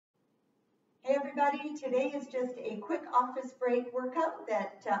everybody. Today is just a quick office break workout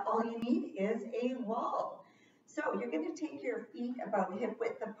that all you need is a wall. So you're going to take your feet about hip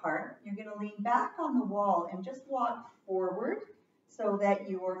width apart. You're going to lean back on the wall and just walk forward so that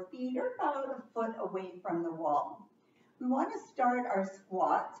your feet are about a foot away from the wall. We want to start our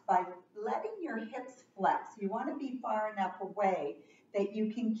squats by letting your hips flex. You want to be far enough away that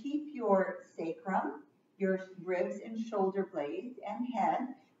you can keep your sacrum, your ribs and shoulder blades and head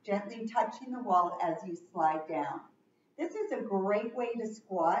gently touching the wall as you slide down. This is a great way to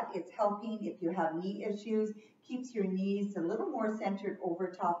squat. It's helping if you have knee issues, keeps your knees a little more centered over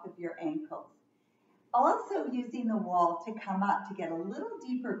top of your ankles. Also using the wall to come up to get a little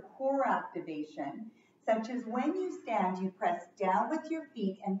deeper core activation, such as when you stand, you press down with your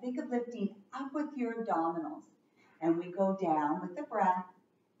feet and think of lifting up with your abdominals. And we go down with the breath.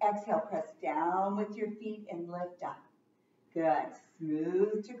 Exhale, press down with your feet and lift up. Good.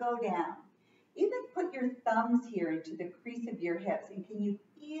 Smooth to go down. Even put your thumbs here into the crease of your hips, and can you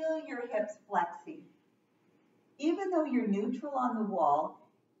feel your hips flexing? Even though you're neutral on the wall,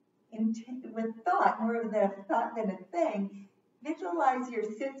 with thought, more of a thought than a thing, visualize your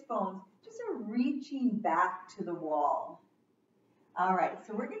sits bones just sort of reaching back to the wall. All right,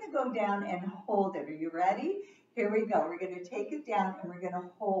 so we're going to go down and hold it. Are you ready? Here we go. We're going to take it down and we're going to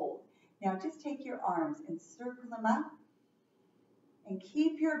hold. Now just take your arms and circle them up. And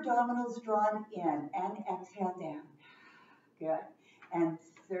keep your abdominals drawn in and exhale down. Good. And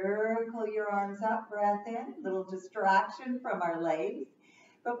circle your arms up, breath in, little distraction from our legs.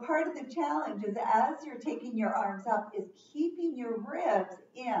 But part of the challenge is as you're taking your arms up is keeping your ribs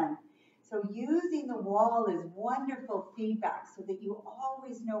in. So using the wall is wonderful feedback so that you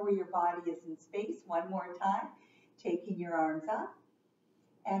always know where your body is in space. One more time, taking your arms up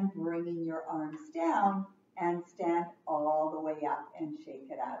and bringing your arms down. And stand all the way up and shake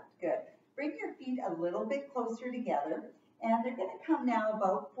it out. Good. Bring your feet a little bit closer together, and they're going to come now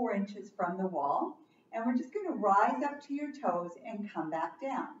about 4 inches from the wall. And we're just going to rise up to your toes and come back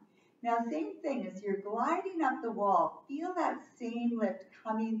down. Now, same thing as you're gliding up the wall, feel that same lift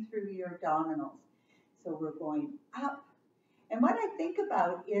coming through your abdominals. So we're going up. And what I think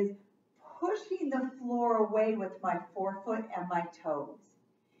about is pushing the floor away with my forefoot and my toes.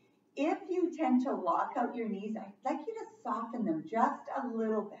 If you tend to lock out your knees, I'd like you to soften them just a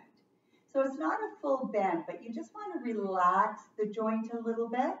little bit. So it's not a full bend, but you just want to relax the joint a little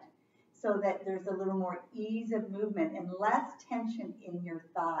bit so that there's a little more ease of movement and less tension in your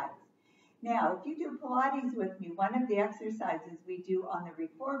thighs. Now, if you do Pilates with me, one of the exercises we do on the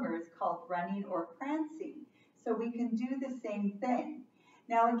reformer is called running or prancing. So we can do the same thing.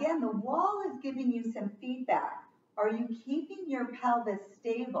 Now, again, the wall is giving you some feedback. Are you keeping your pelvis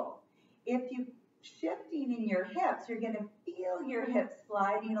stable? If you're shifting in your hips, you're going to feel your hips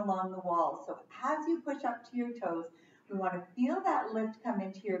sliding along the wall. So as you push up to your toes, we want to feel that lift come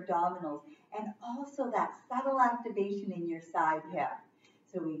into your abdominals and also that subtle activation in your side hip.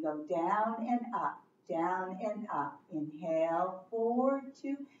 So we go down and up, down and up. Inhale, 4,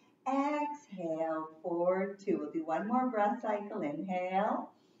 2. Exhale, 4, 2. We'll do one more breath cycle. Inhale.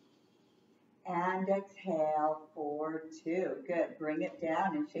 And exhale, 4, 2. Good. Bring it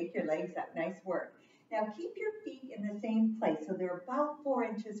down and shake your legs up. Nice work. Now keep your feet in the same place so they're about 4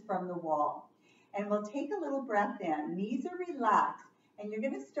 inches from the wall. And we'll take a little breath in. Knees are relaxed. And you're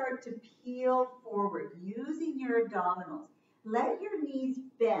going to start to peel forward using your abdominals. Let your knees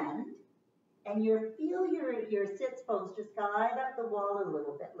bend. And feel your sits bones just guide up the wall a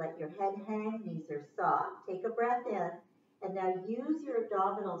little bit. Let your head hang. Knees are soft. Take a breath in. And now use your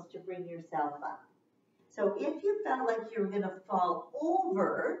abdominals to bring yourself up. So if you felt like you were going to fall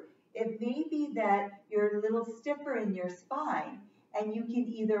over, it may be that you're a little stiffer in your spine, and you can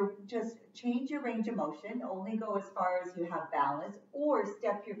either just change your range of motion, only go as far as you have balance, or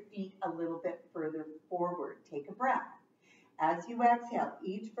step your feet a little bit further forward. Take a breath. As you exhale,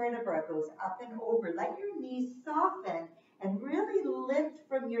 each vertebra goes up and over. Let your knees soften and really lift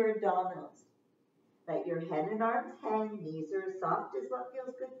from your abdominals. Let your head and arms hang. Knees are as soft as what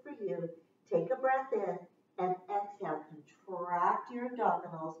feels good for you. Take a breath in and exhale. Contract your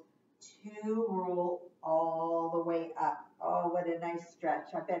abdominals to roll all the way up. Oh, what a nice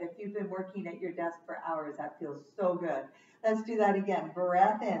stretch. I bet if you've been working at your desk for hours, that feels so good. Let's do that again.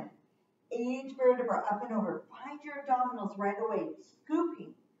 Breath in. Each vertebra up and over. Find your abdominals right away,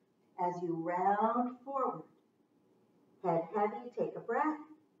 scooping as you round forward. Head heavy. Take a breath.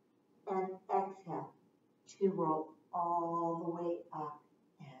 And exhale to roll all the way up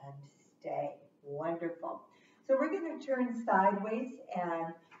and stay. Wonderful. So we're going to turn sideways and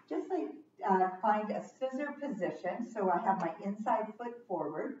just like find a scissor position. So I have my inside foot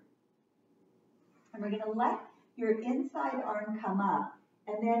forward. And we're going to let your inside arm come up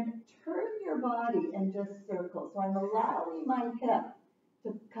and then turn your body and just circle. So I'm allowing my hip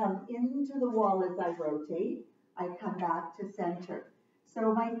to come into the wall as I rotate. I come back to center.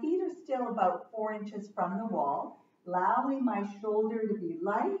 So my feet are still about 4 inches from the wall, allowing my shoulder to be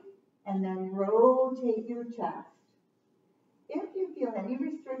light, and then rotate your chest. If you feel any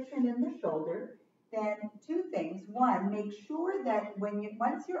restriction in the shoulder, then 2 things. 1, make sure that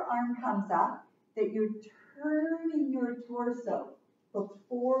once your arm comes up, that you're turning your torso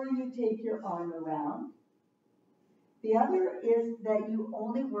before you take your arm around. The other is that you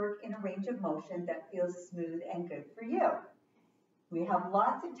only work in a range of motion that feels smooth and good for you. We have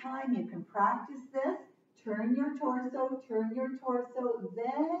lots of time. You can practice this. Turn your torso,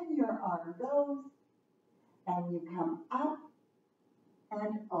 then your arm goes, and you come up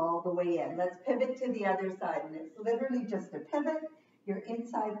and all the way in. Let's pivot to the other side, and it's literally just a pivot. Your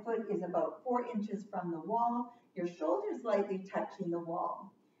inside foot is about 4 inches from the wall. Your shoulder's lightly touching the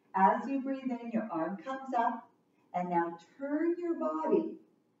wall. As you breathe in, your arm comes up, and now turn your body,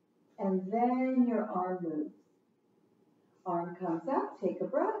 and then your arm moves. Arm comes up, take a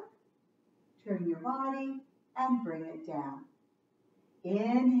breath, turn your body, and bring it down.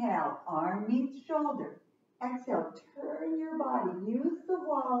 Inhale, arm meets shoulder. Exhale, turn your body. Use the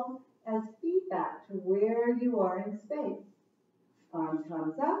wall as feedback to where you are in space. Arm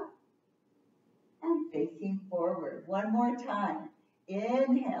comes up and facing forward. One more time.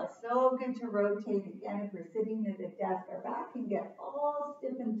 Inhale, so good to rotate again. If we're sitting at a desk, our back can get all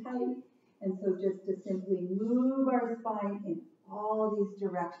stiff and tight. And so just to simply move our spine in all these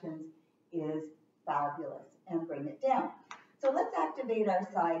directions is fabulous. And bring it down. So let's activate our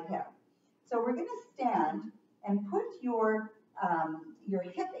side hip. So we're going to stand and put your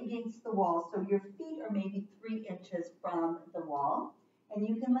hip against the wall so your feet are maybe 3 inches from the wall. And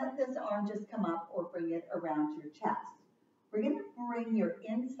you can let this arm just come up or bring it around your chest. We're going to bring your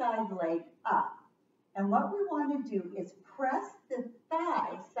inside leg up. And what we want to do is press the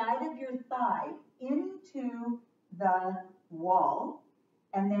thigh, side of your thigh, into the wall.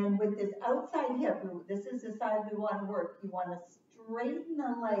 And then with this outside hip, this is the side we want to work. You want to straighten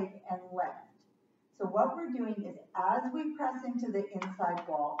the leg and lift. So what we're doing is as we press into the inside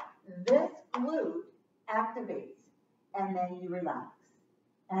wall, this glute activates and then you relax.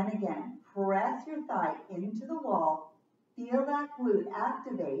 And again, press your thigh into the wall. Feel that glute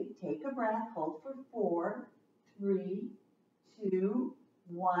activate. Take a breath. Hold for 4, 3, 2,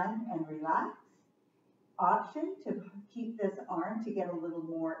 1, and relax. Option to keep this arm to get a little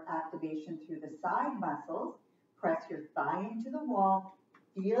more activation through the side muscles. Press your thigh into the wall.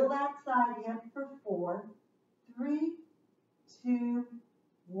 Feel that side hip for 4, 3, 2,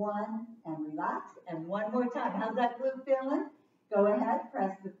 1, and relax. And one more time. How's that glute feeling? Go ahead,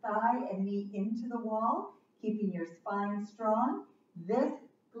 press the thigh and knee into the wall, keeping your spine strong. This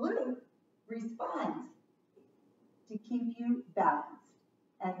glute responds to keep you balanced.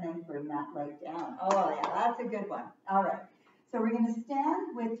 And then bring that leg down. Oh yeah, that's a good one. All right. So we're going to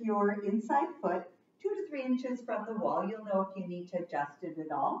stand with your inside foot 2 to 3 inches from the wall. You'll know if you need to adjust it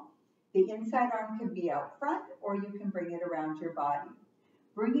at all. The inside arm can be out front or you can bring it around your body.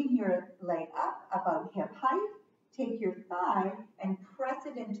 Bringing your leg up about hip height, take your thigh and press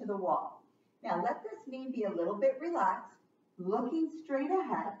it into the wall. Now let this knee be a little bit relaxed, looking straight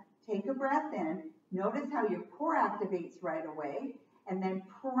ahead. Take a breath in. Notice how your core activates right away. And then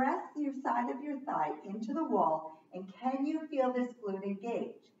press your side of your thigh into the wall. And can you feel this glute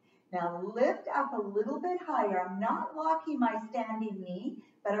engage? Now lift up a little bit higher. I'm not locking my standing knee,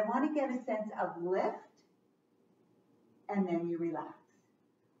 but I want to get a sense of lift. And then you relax.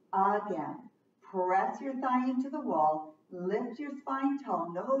 Again, press your thigh into the wall. Lift your spine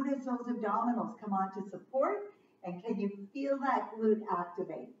tall. Notice those abdominals come on to support. And can you feel that glute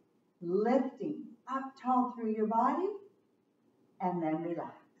activate? Lifting up tall through your body. And then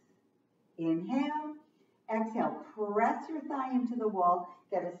relax. Inhale, exhale, press your thigh into the wall.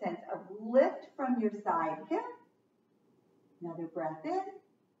 Get a sense of lift from your side hip. Another breath in.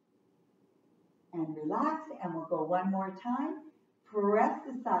 And relax. And we'll go one more time. Press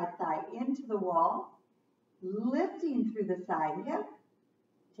the side thigh into the wall. Lifting through the side hip.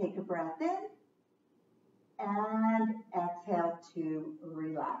 Take a breath in. And exhale to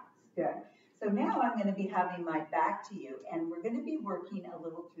relax. Good. So now I'm going to be having my back to you, and we're going to be working a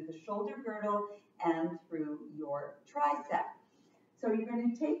little through the shoulder girdle and through your tricep. So you're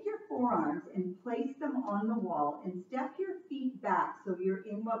going to take your forearms and place them on the wall and step your feet back so you're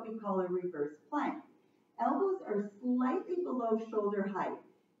in what we call a reverse plank. Elbows are slightly below shoulder height.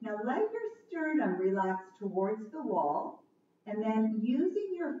 Now let your sternum relax towards the wall, and then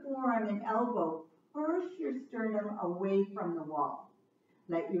using your forearm and elbow, push your sternum away from the wall.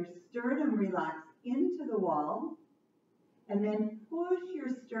 Let your sternum relax into the wall, and then push your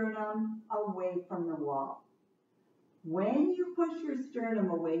sternum away from the wall. When you push your sternum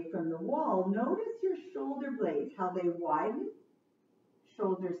away from the wall, notice your shoulder blades, how they widen,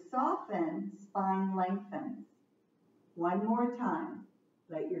 shoulders soften, spine lengthens. One more time.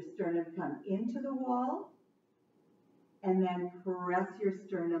 Let your sternum come into the wall, and then press your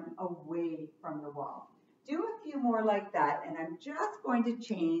sternum away from the wall. Do a few more like that, and I'm just going to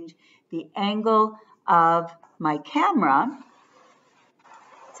change the angle of my camera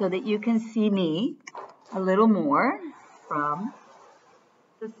so that you can see me a little more from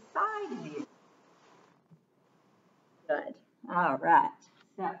the side view. Good. All right.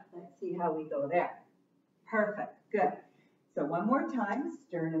 So let's see how we go there. Perfect. Good. So one more time,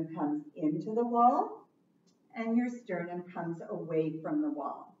 sternum comes into the wall, and your sternum comes away from the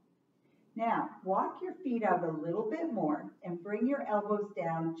wall. Now, walk your feet out a little bit more and bring your elbows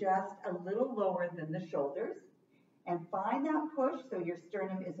down just a little lower than the shoulders. And find that push so your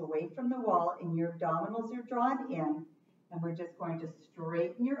sternum is away from the wall and your abdominals are drawn in. And we're just going to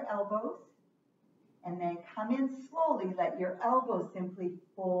straighten your elbows and then come in slowly. Let your elbows simply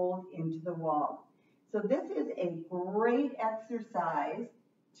fold into the wall. So this is a great exercise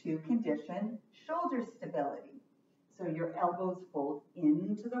to condition shoulder stability. So your elbows fold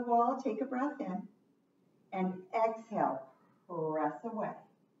into the wall. Take a breath in and exhale, press away.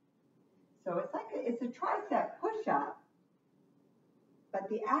 So it's a tricep push-up, but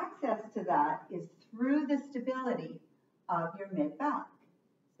the access to that is through the stability of your mid-back.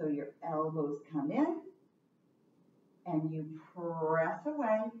 So your elbows come in and you press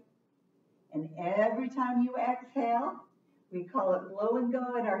away. And every time you exhale, we call it blow and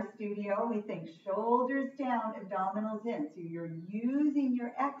go in our studio. We think shoulders down, abdominals in. So you're using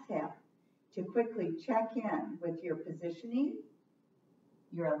your exhale to quickly check in with your positioning,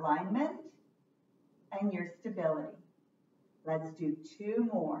 your alignment, and your stability. Let's do two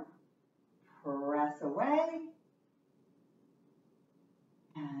more. Press away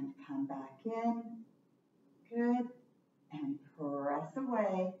and come back in. Good. And press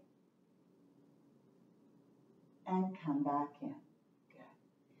away and come back in. Good.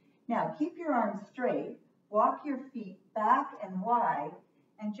 Now keep your arms straight. Walk your feet back and wide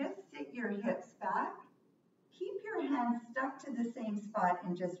and just sit your hips back. Keep your hands stuck to the same spot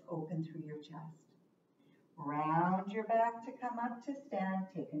and just open through your chest. Round your back to come up to stand.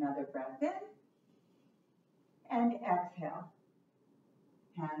 Take another breath in and exhale.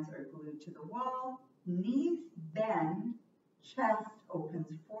 Hands are glued to the wall. Knees bend. Chest opens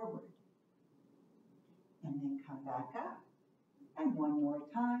forward. And then come back up. And one more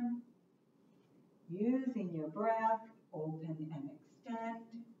time. Using your breath, open and extend.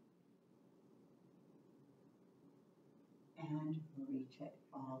 And reach it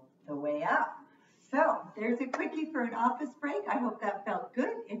all the way up. So there's a quickie for an office break. I hope that felt good.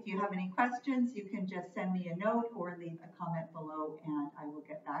 If you have any questions, you can just send me a note or leave a comment below and I will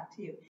get back to you.